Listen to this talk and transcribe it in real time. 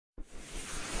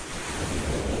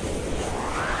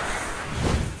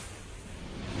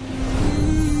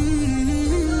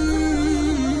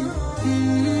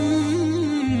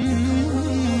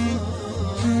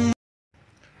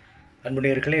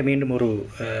அன்பு நேயர்களே, மீண்டும் ஒரு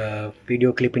வீடியோ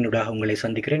கிளிப்பினூடாக உங்களை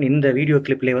சந்திக்கிறேன். இந்த வீடியோ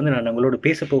கிளிப்பிலே நான் உங்களோடு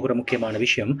பேச போகிற முக்கியமான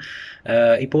விஷயம்,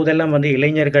 இப்போதெல்லாம்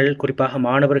இளைஞர்கள் குறிப்பாக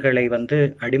மாணவர்களை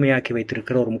அடிமையாக்கி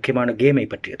வைத்திருக்கிற ஒரு முக்கியமான கேமை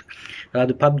பற்றியது.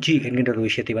 அதாவது பப்ஜி என்கின்ற ஒரு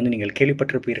விஷயத்தை நீங்கள்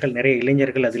கேள்விப்பட்டிருப்பீர்கள். நிறைய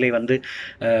இளைஞர்கள் அதிலே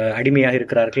அடிமையாக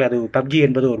இருக்கிறார்கள். அது பப்ஜி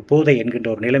என்பது ஒரு போதை என்கின்ற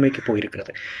ஒரு நிலைமைக்கு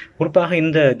போயிருக்கிறது. குறிப்பாக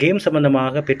இந்த கேம்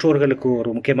சம்பந்தமாக பெற்றோர்களுக்கு ஒரு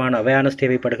முக்கியமான அவேர்னஸ்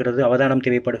தேவைப்படுகிறது, அவதானம்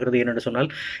தேவைப்படுகிறது. ஏனென்று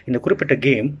சொன்னால், இந்த குறிப்பிட்ட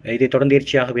கேம் இதை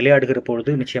தொடர்ந்தேர்ச்சியாக விளையாடுகிற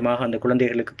பொழுது நிச்சயமாக அந்த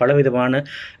குழந்தைகளுக்கு பலவிதமான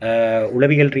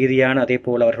உளவியல் ரீதியான, அதே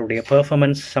போல் அவர்களுடைய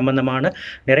பெர்ஃபார்மன்ஸ் சம்பந்தமான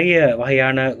நிறைய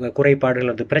வகையான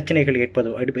குறைபாடுகள், அது பிரச்சனைகள்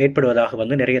ஏற்படுவதாக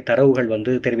நிறைய தரவுகள்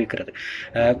தெரிவிக்கிறது.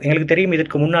 எங்களுக்கு தெரியும்,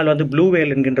 இதற்கு முன்னால் ப்ளூ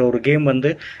வேல் என்கின்ற ஒரு கேம்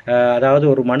அதாவது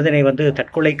ஒரு மனிதனை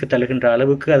தற்கொலைக்கு தள்ளுகின்ற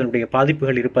அளவுக்கு அதனுடைய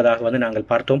பாதிப்புகள் இருப்பதாக நாங்கள்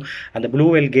பார்த்தோம். அந்த ப்ளூ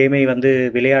வேல் கேமை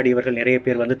விளையாடியவர்கள் நிறைய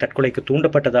பேர் தற்கொலைக்கு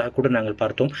தூண்டப்பட்டதாக கூட நாங்கள்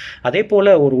பார்த்தோம். அதே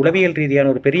போல ஒரு உளவியல் ரீதியான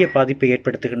ஒரு பெரிய பாதிப்பை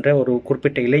ஏற்படுத்துகின்ற ஒரு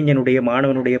குறிப்பிட்ட இளைஞனுடைய,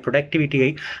 மாணவனுடைய ப்ரொடக்டிவிட்டியை,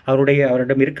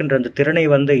 அவரிடம் இருக்கின்ற அந்த திறனை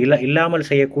இல்லாமல்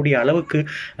செய்யக்கூடிய அளவுக்கு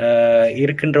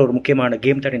இருக்கின்ற ஒரு முக்கியமான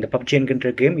கேம் தான் இந்த பப்ஜி என்கின்ற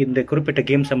கேம். இந்த குறிப்பிட்ட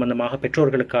கேம் சம்பந்தமாக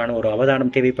பெற்றோர்களுக்கான ஒரு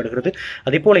அவதானம் தேவைப்படுகிறது.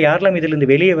 அதே போல யாரெல்லாம் இதிலிருந்து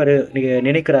வெளியே வர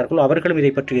நினைக்கிறார்களோ அவர்களும்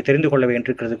இதை பற்றி தெரிந்து கொள்ள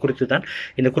வேண்டியிருக்கிறது குறித்து தான்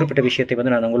இந்த குறிப்பிட்ட விஷயத்தை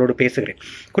நான் உங்களோடு பேசுகிறேன்.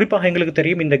 குறிப்பாக எங்களுக்கு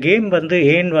தெரியும், இந்த கேம்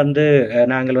ஏன்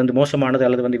நாங்கள் மோசமானது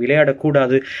அல்லது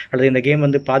விளையாடக்கூடாது அல்லது இந்த கேம்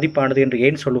பாதிப்பானது என்று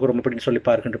ஏன் சொல்லுகிறோம் அப்படின்னு சொல்லி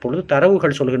பார்க்கின்ற பொழுது,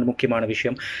 தரவுகள் சொல்கின்ற முக்கியமான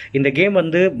விஷயம், இந்த கேம்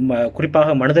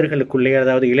குறிப்பாக மனிதர்களுக்குள்ளே,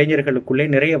 அதாவது இளைஞர்களுக்குள்ளே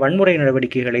நிறைய வன்முறை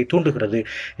நடவடிக்கைகளை தூண்டுகிறது.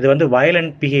 இது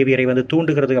வயலண்ட் பிஹேவியரை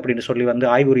தூண்டுகிறது அப்படின்னு சொல்லி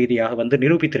ஆய்வு ரீதியாக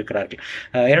நிரூபித்திருக்கிறார்கள்.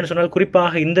 ஏன்னு சொன்னால்,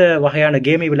 குறிப்பாக இந்த வகையான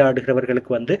கேமை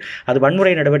விளையாடுகிறவர்களுக்கு அது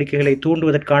வன்முறை நடவடிக்கைகளை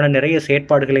தூண்டுவதற்கான நிறைய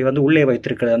செயற்பாடுகளை உள்ளே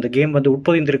வைத்திருக்கிறது. அந்த கேம்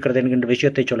உட்பொதிந்திருக்கிறது என்கின்ற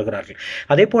விஷயத்தை சொல்கிறார்கள்.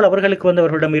 அதே போல் அவர்களுக்கு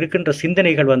அவர்களிடம் இருக்கின்ற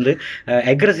சிந்தனைகள்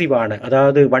அக்ரெசிவான,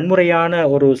 அதாவது வன்முறையான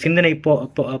ஒரு சிந்தனை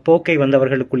போக்கை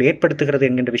அவர்களுக்குள் ஏற்படுத்துகிறது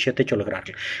என்கின்ற விஷயத்தை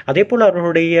சொல்கிறார்கள். அதே போல்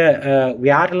அவர்களுடைய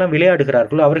யாரெல்லாம்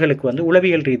விளையாடுகிறார்களோ அவர்களுக்கு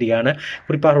உளவியல் ரீதியான,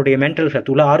 குறிப்பாக அவருடைய மென்டல்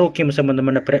ஹெல்த், உள ஆரோக்கியம்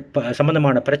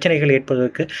சம்பந்தமான பிரச்சனைகள்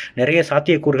ஏற்பதற்கு நிறைய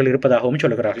சாத்தியக்கூறுகள் இருப்பதாகவும்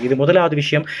சொல்கிறார்கள். இது முதலாவது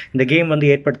விஷயம், இந்த கேம்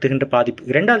ஏற்படுத்துகின்ற பாதிப்பு.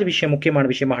 இரண்டாவது விஷயம், முக்கியமான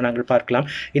விஷயமாக நாங்கள் பார்க்கலாம்,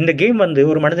 இந்த கேம்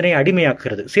ஒரு மனிதனை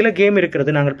அடிமையாக்குகிறது. சில கேம்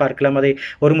இருக்கிறது, நாங்கள் பார்க்கலாம், அதை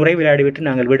ஒரு முறை விளையாடிவிட்டு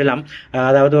நாங்கள் விடலாம்.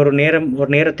 அதாவது ஒரு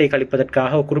நேரத்தை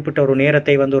கழிப்பதற்காக, குறிப்பிட்ட ஒரு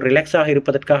நேரத்தை ஒரு ரிலாக்ஸாக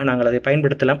இருப்பதற்காக நாங்கள் அதை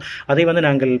பயன்படுத்தலாம். அதை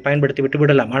நாங்கள் பயன்படுத்தி விட்டு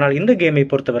விடலாம். ஆனால் இந்த கேமை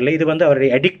பொறுத்தவரை இது அவரை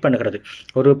அடிக்ட் பண்ணுகிறது.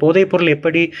 ஒரு போதைப் பொருள்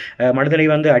எப்படி மனிதனை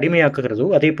அடிமையாக்குகிறதோ,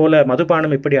 அதே போல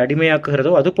மதுபானம் எப்படி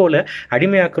அடிமையாக்குகிறதோ, அது போல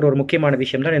அடிமையாக்குற ஒரு முக்கியமான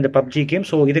விஷயம் தான் இந்த பப்ஜி கேம்.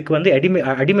 ஸோ இதுக்கு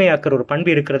அடிமையாக்குற ஒரு பண்பு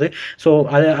இருக்கிறது. ஸோ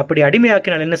அதை அப்படி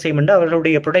அடிமையாக்கினால் என்ன செய்யும் என்றால்,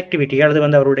 அவர்களுடைய ப்ரொடக்டிவிட்டி அல்லது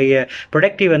அவருடைய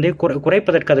ப்ரொடக்டிவ்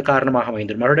குறைப்பதற்கு அது காரணமாக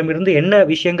அமைந்துடும். அவரிடமிருந்து என்ன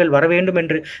விஷயங்கள் வர வேண்டும்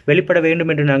என்று, வெளிப்பட வேண்டும்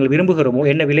என்று நாங்கள் விரும்புகிறோமோ,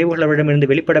 என்ன விளைவுகள் அவரிடமிருந்து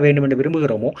வெளிப்பட வேண்டும் என்று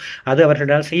விரும்புகிறோமோ, அது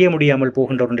அவர்களால் செய்ய முடியாமல்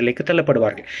போகின்ற ஒரு நிலைக்கு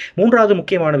தள்ளப்படுவார்கள். மூன்றாவது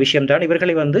முக்கியமான விஷயம் தான்,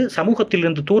 இவர்களை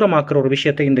சமூகத்திலிருந்து தூரமாக்குற ஒரு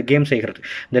விஷயத்தை இந்த கேம் செய்கிறது.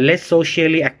 இந்த லெஸ்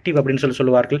சோஷியலி ஆக்டிவ் அப்படின்னு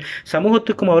சொல்லுவார்கள்.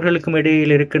 சமூகத்துக்கும் அவர்களுக்கும்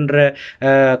இடையில் இருக்கின்ற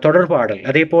தொடர்பாடல்,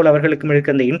 அதே போல் அவர்களுக்கும்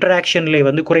இருக்க அந்த இன்டராக்ஷனில்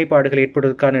குறைபாடுகள்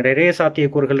ஏற்படுவதற்கான நிறைய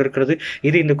சாத்தியக்கூறுகள் இருக்கிறது.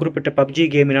 இது இந்த குறிப்பிட்ட பப்ஜி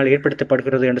கேமினால்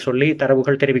ஏற்படுத்தப்படுகிறது என்று சொல்லி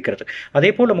தரவுகள் தெரிவிக்கிறது. அதே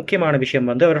போல முக்கியமான விஷயம்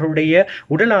அவர்களுடைய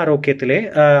உடல் ஆரோக்கியத்திலே,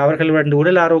 அவர்களுடைய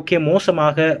உடல் ஆரோக்கியம்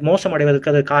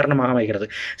மோசமடைவதற்கு அது காரணமாக அமைகிறது.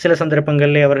 சில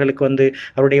சந்தர்ப்பங்களிலே அவர்களுக்கு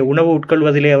அவருடைய உணவு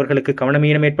உட்கொள்வதிலே அவர்களுக்கு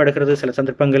கவனமீனம் ஏற்படுகிறது. சில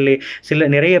சந்தர்ப்பங்களிலே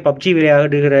நிறைய பப்ஜி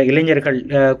விளையாடுகிற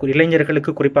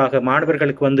இளைஞர்களுக்கு, குறிப்பாக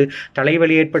மாணவர்களுக்கு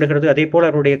தலைவலி ஏற்படுகிறது. அதே போல்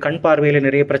அவருடைய கண் பார்வையில்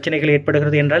நிறைய பிரச்சனைகள்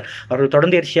ஏற்படுகிறது. என்றால் அவர்கள்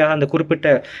தொடர்ந்தேர்ச்சியாக அந்த குறிப்பிட்ட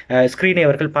ஸ்கிரீனை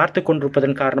அவர்கள் பார்த்து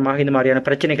கொண்டிருப்பதன் காரணமாக இந்த மாதிரியான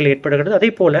பிரச்சனைகள் ஏற்படுகிறது. அதே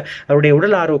போல அவருடைய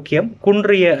உடல் ஆரோக்கியம்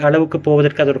குன்றிய அளவுக்கு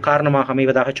போவதற்கு அது ஒரு காரணமாக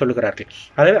அமைவதாக சொல்லுகிறார்கள்.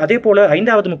 அதே போல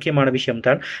ஐந்தாவது முக்கியமான விஷயம்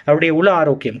தான் அவருடைய உள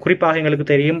ஆரோக்கியம். குறிப்பாக எங்களுக்கு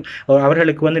தெரியும்,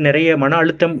 அவர்களுக்கு நிறைய மன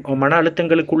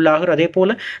அழுத்தங்களுக்குள்ளாகிற, அதே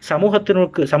போல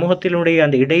சமூகத்தினுடைய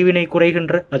அந்த இடைவினை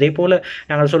குறைகின்ற, அதே போல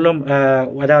நாங்கள் சொல்லும்,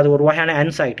 அதாவது ஒரு வகையான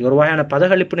ஆன்சைட்டி, ஒரு வகையான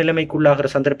பதகளிப்பு நிலைமைக்குள்ளாகிற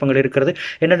சந்தர்ப்பங்கள் இருக்கிறது.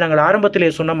 என்று நாங்கள் ஆரம்பத்திலே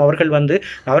சொன்னோம்,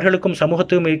 அவர்களுக்கும்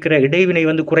சமூகத்துக்கும் இருக்கிற இடைவினை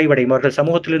குறைவடையும், அவர்கள்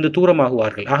சமூகத்திலிருந்து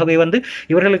தூரமாகுவார்கள். ஆகவே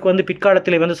இவர்களுக்கு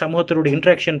பிற்காலத்திலே சமூகத்தினுடைய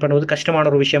இன்டராக்ஷன் பண்ணுவது கஷ்டமான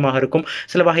ஒரு விஷயமாக இருக்கும்.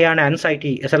 சில வகையான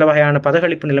ஆன்சைட்டி, சில வகையான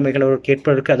பதகளிப்பு நிலைமைகள் அவருக்கு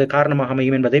ஏற்பதற்கு அது காரணமாக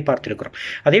அமையும் என்பதை பார்த்திருக்கிறோம்.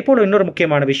 அதே போல இன்னொரு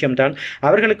முக்கியமான விஷயம் தான்,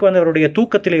 அவர்களுக்கு அவருடைய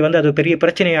தூக்கத்திலே அது பெரிய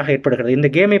பிரச்சனையாக ஏற்படுகிறது. இந்த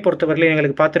கேமை பொறுத்தவரையிலே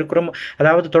எங்களுக்கு பார்த்திருக்கிறோம்,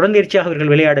 அதாவது தொடர்ந்தேர்ச்சியாக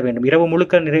அவர்கள் விளையாட வேண்டும். இரவு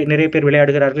முழுக்க நிறைய பேர்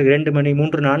விளையாடுகிறார்கள். 2 மணி,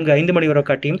 3, 4, 5 மணி வரை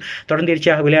காட்டியும்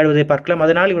தொடர்ந்தேர்ச்சியாக விளையாடுவதை பார்க்கலாம்.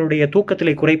 அதனால் இவருடைய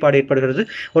தூக்கத்திலே குறைபாடு ஏற்படுகிறது.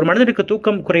 ஒரு மனிதனுக்கு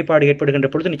தூக்கம் குறைபாடு ஏற்படுகின்ற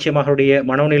பொழுது நிச்சயமாக அவருடைய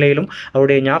மனோநிலையிலும்,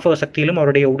 அவருடைய ஞாபக சக்தியிலும்,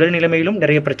 அவருடைய உடல் நிலைமையிலும்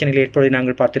நிறைய பிரச்சனைகள் ஏற்படுவதை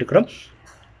நாங்கள் பார்த்திருக்கிறோம்.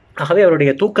 ஆகவே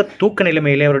அவருடைய தூக்க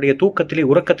நிலைமையிலே, அவருடைய தூக்கத்திலே,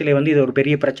 உறக்கத்திலே வந்து இது ஒரு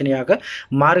பெரிய பிரச்சனையாக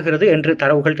மாறுகிறது என்று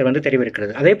தரவுகள் வந்து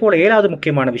தெரிவிக்கிறது. அதே போல 7வது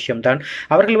முக்கியமான விஷயம் தான்,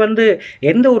 அவர்கள் வந்து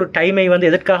எந்த ஒரு டைமை வந்து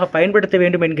எதற்காக பயன்படுத்த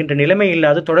வேண்டும் என்கின்ற நிலைமை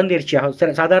இல்லாது தொடர்ந்தேர்ச்சியாக,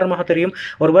 சாதாரணமாக தெரியும்,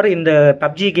 ஒருவர் இந்த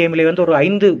பப்ஜி கேமிலே வந்து ஒரு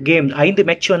 5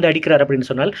 மேட்ச் வந்து அடிக்கிறார் அப்படின்னு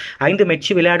சொன்னால் 5 மேட்ச்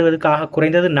விளையாடுவதற்காக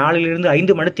குறைந்தது 4லிருந்து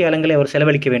 5 மணித்தியாலங்களை அவர்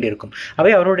செலவழிக்க வேண்டியிருக்கும்.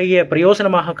 அவை அவருடைய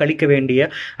பிரயோசனமாக கழிக்க வேண்டிய,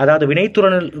 அதாவது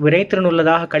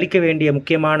வினைத்திறனுள்ளதாக கழிக்க வேண்டிய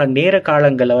முக்கியமான நேர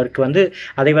காலங்கள் அவருக்கு வந்து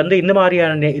அதை வந்து இந்த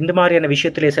மாதிரியான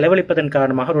விஷயத்திலே செலவழிப்பதன்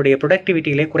காரணமாக அவருடைய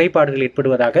ப்ரொடக்டிவிட்டியிலே குறைபாடுகள்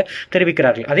ஏற்படுவதாக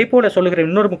தெரிவிக்கிறார்கள். அதே போல சொல்லுகிற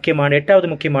இன்னொரு முக்கியமான 8வது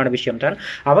முக்கியமான விஷயம் தான்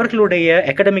அவர்களுடைய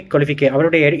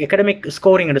அவருடைய எகடமிக்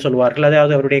ஸ்கோரிங் என்று சொல்வார்கள்.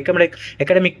 அதாவது அவருடைய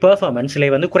எகடமிக் பெர்ஃபார்மன்ஸிலே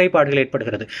வந்து குறைபாடுகள்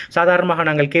ஏற்படுகிறது. சாதாரணமாக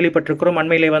நாங்கள் கேள்விப்பட்டிருக்கிறோம்,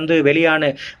 அண்மையிலே வந்து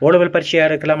வெளியான ஓலெவல் பரீட்சையாக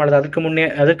இருக்கலாம், அல்லது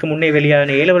அதற்கு முன்னே வெளியான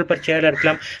ஏலெவல் பரீட்சையாக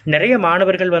இருக்கலாம், நிறைய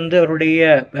மாணவர்கள் வந்து அவருடைய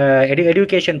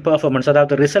எடுகேஷன் பெர்ஃபார்மன்ஸ்,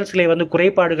 அதாவது ரிசல்ட்ஸ்லே வந்து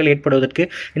குறைபாடுகள் ஏற்படுவதற்கு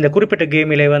இந்த குறிப்பிட்ட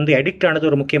கேமிலே வந்து அடிக்ட் ஆனது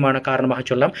ஒரு முக்கியமான காரணமாக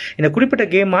சொல்லலாம். இந்த குறிப்பிட்ட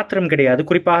கேம் மாத்திரம் கிடையாது,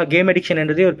 குறிப்பாக கேம் அடிக்ஷன்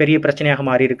என்றதே ஒரு பெரிய பிரச்சனையாக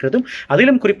மாறி இருக்கிறது.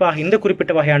 அதிலும் குறிப்பாக இந்த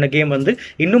குறிப்பிட்ட வகையான கேம் வந்து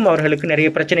இன்னும் அவர்களுக்கு நிறைய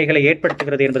பிரச்சனைகளை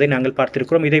ஏற்படுத்துகிறது என்பதை நாங்கள்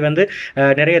பார்த்திருக்கிறோம். இதை வந்து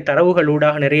நிறைய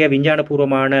தரவுகளூடாக, நிறைய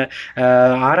விஞ்ஞானபூர்வமான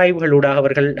ஆராய்வுகளூடாக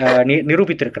அவர்கள்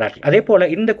நிரூபித்திருக்கிறார்கள். அதே போல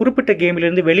இந்த குறிப்பிட்ட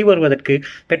கேமிலிருந்து வெளிவருவதற்கு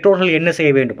பெற்றோர்கள் என்ன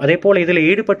செய்ய வேண்டும், அதே போல இதில்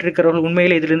ஈடுபட்டிருக்கிறவர்கள்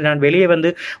உண்மையிலே இதிலிருந்து நான் வெளியே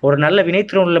வந்து ஒரு நல்ல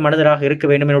வினைத்திறன் உள்ள மனிதராக இருக்க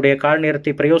வேண்டும், என்னுடைய கால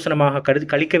நேரத்தை பிரயோசனமாக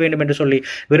கழிக்க வேண்டும் என்று சொல்லி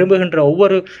விரும்புகின்ற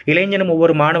ஒவ்வொரு இளைஞனும்,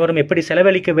 ஒவ்வொரு மாணவரும் எப்படி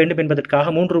செலவழிக்க வேண்டும்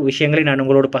என்பதற்காக 3 விஷயங்களை நான்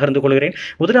உங்களோடு பகிர்ந்து கொள்கிறேன்.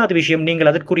 முதலாவது விஷயம், நீங்கள்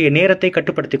அதற்குரிய நேரத்தை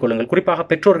கட்டுப்படுத்திக் கொள்ளுங்கள். குறிப்பாக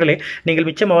பெற்றோர்களே, நீங்கள்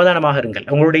மிச்சம் அவதானமாக இருங்கள்.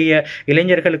 உங்களுடைய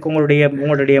இளைஞர்களுக்கு,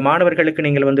 உங்களுடைய மாணவர்களுக்கு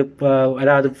நீங்கள் வந்து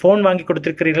அதாவது போன் வாங்கி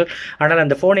கொடுத்திருக்கிறீர்கள், ஆனால்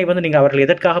அந்த போனை வந்து நீங்கள் அவர்கள்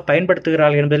எதற்காக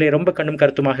பயன்படுத்துகிறார்கள் என்பதிலே ரொம்ப கண்ணும்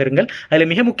கருத்துமாக இருங்கள். அதில்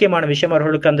மிக முக்கியமான விஷயம்,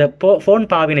 அவர்களுக்கு அந்த போன்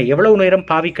பாவினை எவ்வளவு நேரம்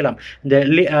பாவிக்கலாம், இந்த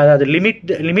அதாவது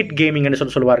லிமிட் கேமிங் என்று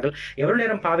சொல்வார்கள், எவ்வளவு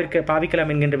நேரம் பாவிக்கலாம்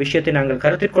என்கின்ற விஷயத்தை நாங்கள்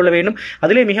கருத்தில் கொள்ள வேண்டும்.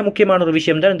 அதிலே மிக முக்கியமான ஒரு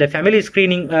விஷயம் தான் இந்த ஃபேமிலி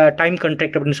ஸ்கிரீனிங் டைம்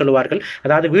கான்ட்ராக்ட் அப்படின்னு சொல்லுவார்கள்.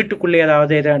 அதாவது வீட்டுக்குள்ளே,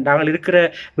 அதாவது நாங்கள் இருக்கிற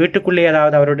வீட்டுக்குள்ளே,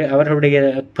 அதாவது அவர்களுடைய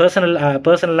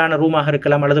பர்சனலான ரூமாக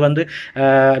இருக்கலாம், அல்லது வந்து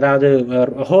அதாவது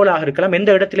ஹோலாக இருக்கலாம், எந்த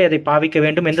இடத்திலே அதை பாவிக்க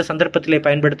வேண்டும், எந்த சந்தர்ப்பத்திலே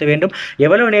பயன்படுத்த வேண்டும்,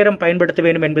 எவ்வளவு நேரம் பயன்படுத்த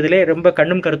வேண்டும் என்பதிலே ரொம்ப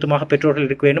கண்ணும் கருத்துமாக பெற்றோர்கள்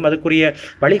இருக்க வேண்டும். அதுக்குரிய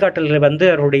வழிகாட்டல்களை வந்து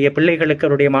அவருடைய பிள்ளைகளுக்கு,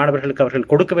 அவருடைய மாணவர்களுக்கு அவர்கள்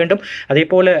கொடுக்க வேண்டும். அதே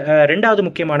போல 2வது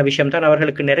முக்கியமான விஷயம் தான்,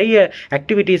 அவர்களுக்கு நிறைய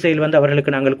ஆக்டிவிட்டீஸில் வந்து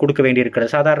அவர்களுக்கு நாங்கள் கொடுக்க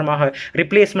வேண்டியிருக்கிறது. சாதாரணமாக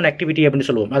ரிப்ளேஸ்மெண்ட் ஆக்டிவிட்டி அப்படின்னு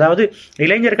சொல்லுவோம். அதாவது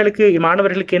இளைஞர்களுக்கு,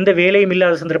 மாணவர்களுக்கு எந்த வேலையும்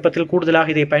இல்லாத சந்தர்ப்பத்தில்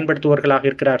கூடுதலாக இதை பயன்படுத்துவர்களாக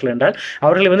இருக்கிறார்கள் என்றால்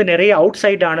அவர்களை வந்து நிறைய அவுட்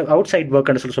சைட் ஒர்க்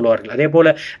என்று சொல்லுவார்கள். அதே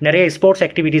போல நிறைய ஸ்போர்ட்ஸ்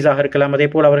ஆக்டிவிட்டீஸாக இருக்கலாம், அதே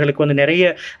போல அவர்களுக்கு வந்து நிறைய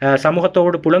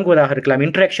சமூகத்தோடு புழங்குவதாக இருக்கலாம்,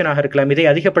 இன்டராக்ஷனாக இருக்கலாம், இதை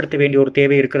அதிகப்படுத்த வேண்டிய ஒரு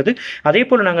தேவை இருக்கிறது. அதே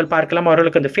போல நாங்கள் பார்க்கலாம்,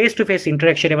 அவர்களுக்கு அந்த ஃபேஸ் டு ஃபேஸ்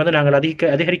இன்டராக்ஷனை வந்து நாங்கள்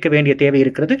அதிகரிக்க வேண்டிய தேவை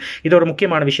இருக்கிறது. இது ஒரு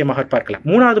முக்கியமான விஷயமாக பார்க்கலாம்.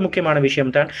 3வது முக்கியமான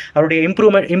விஷயம் தான் அவருடைய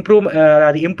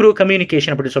இம்ப்ரூவ்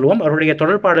கம்யூனிகேஷன் அப்படி சொல்லுவோம். அவருடைய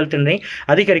தொடர்பாடல் திறனை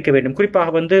அதிகரிக்க வேண்டும்.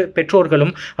 குறிப்பாக வந்து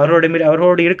பெற்றோர்களும்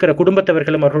அவரோடு இருக்கிற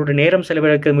குடும்பத்தவர்களும் அவரோடு நேரம்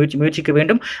செலவழிக்க முயற்சிக்க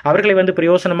வேண்டும். அவர்களை வந்து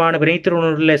பிரயோசனமான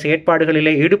வினைத்திறனுள்ள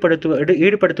செயற்பாடுகளிலே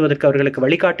ஈடுபடுத்துவதற்கு அவர்களுக்கு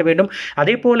வழிகாட்ட வேண்டும்.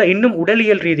 அதே போல இன்னும்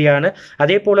உடலியல் ரீதியான,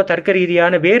 அதே போல தர்க்க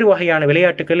ரீதியான வேறு வகையான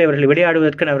விளையாட்டுகளை அவர்கள்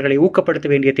விளையாடுவதற்கு அவர்களை ஊக்கப்படுத்த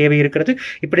வேண்டிய தேவை இருக்கிறது.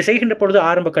 இப்படி செய்கின்ற பொழுது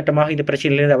ஆரம்ப கட்டமாக இந்த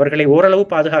பிரச்சனையிலிருந்து அவர்களை ஓரளவு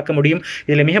பாதுகாக்க முடியும்.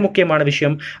 இதில் மிக முக்கியமான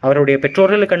விஷயம், அவருடைய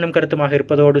பெற்றோர்கள் கண்ணும் கருத்துமாக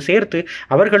இருப்பதோடு சேர்த்து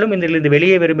அவர்களும் இதிலிருந்து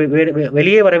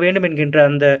வெளியே வர வேண்டும் என்கின்ற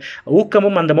அந்த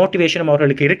ஊக்கமும் அந்த மோட்டிவேஷனும்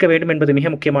அவர்களுக்கு இருக்க வேண்டும் என்பது மிக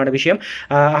முக்கியமான விஷயம்.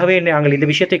 ஆகவே நாங்கள் இந்த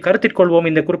விஷயத்தை கருத்தில் கொள்வோம்.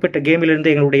 இந்த குறிப்பிட்ட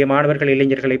கேமிலிருந்து எங்களுடைய மாணவர்கள்,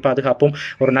 இளைஞர்களை பாதுகாப்போம்.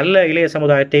 ஒரு நல்ல இளைய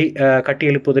சமுதாயத்தை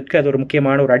கட்டியெழுப்புவதற்கு அது ஒரு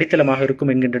முக்கியமான ஒரு அடித்தளமாக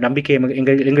இருக்கும் என்கின்ற நம்பிக்கை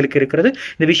எங்களுக்கு இருக்கிறது.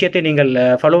 இந்த விஷயத்தை நீங்கள்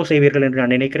ஃபாலோ செய்வீர்கள் என்று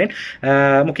நான் நினைக்கிறேன்.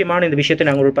 முக்கியமான இந்த விஷயத்தை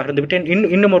நான் உங்களுக்கு பகிர்ந்து விட்டேன்.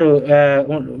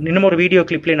 இன்னும் ஒரு வீடியோ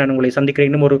கிளிப்பில் நான் உங்களை சந்திக்கிறேன்.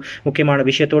 இன்னும் ஒரு முக்கியமான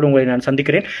விஷயத்தோடு உங்களை நான்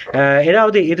சந்திக்கிறேன்.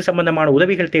 ஏதாவது இது சம்பந்தமான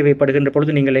உதவிகள் தேவைப்படுகின்ற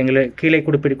பொழுது நீங்கள் எங்களை கீழே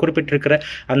குறிப்பிட்டிருக்கிற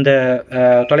அந்த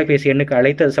தொலைபேசி எண்ணுக்கு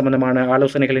அழைத்து அது சம்பந்தமான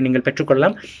ஆலோசனைகளை நீங்கள்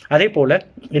பெற்றுக்கொள்ளலாம். அதே போல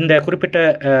இந்த குறிப்பிட்ட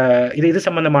இது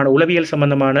சம்பந்தமான உளவியல்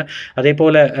சம்பந்தமான, அதே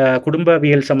போல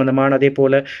குடும்பவியல் சம்பந்தமான, அதே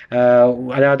போல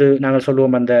அதாவது நாங்கள்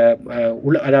சொல்லுவோம் அந்த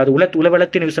அதாவது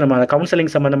உளவளத்தின் விஷயமான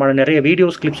கவுன்சிலிங் சம்பந்தமான நிறைய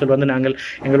வீடியோஸ் கிளிப்ஸ் வந்து நாங்கள்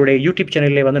எங்களுடைய யூடியூப்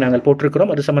சேனலில் வந்து நாங்கள்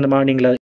போட்டிருக்கிறோம். அது சம்பந்தமாக நீங்கள்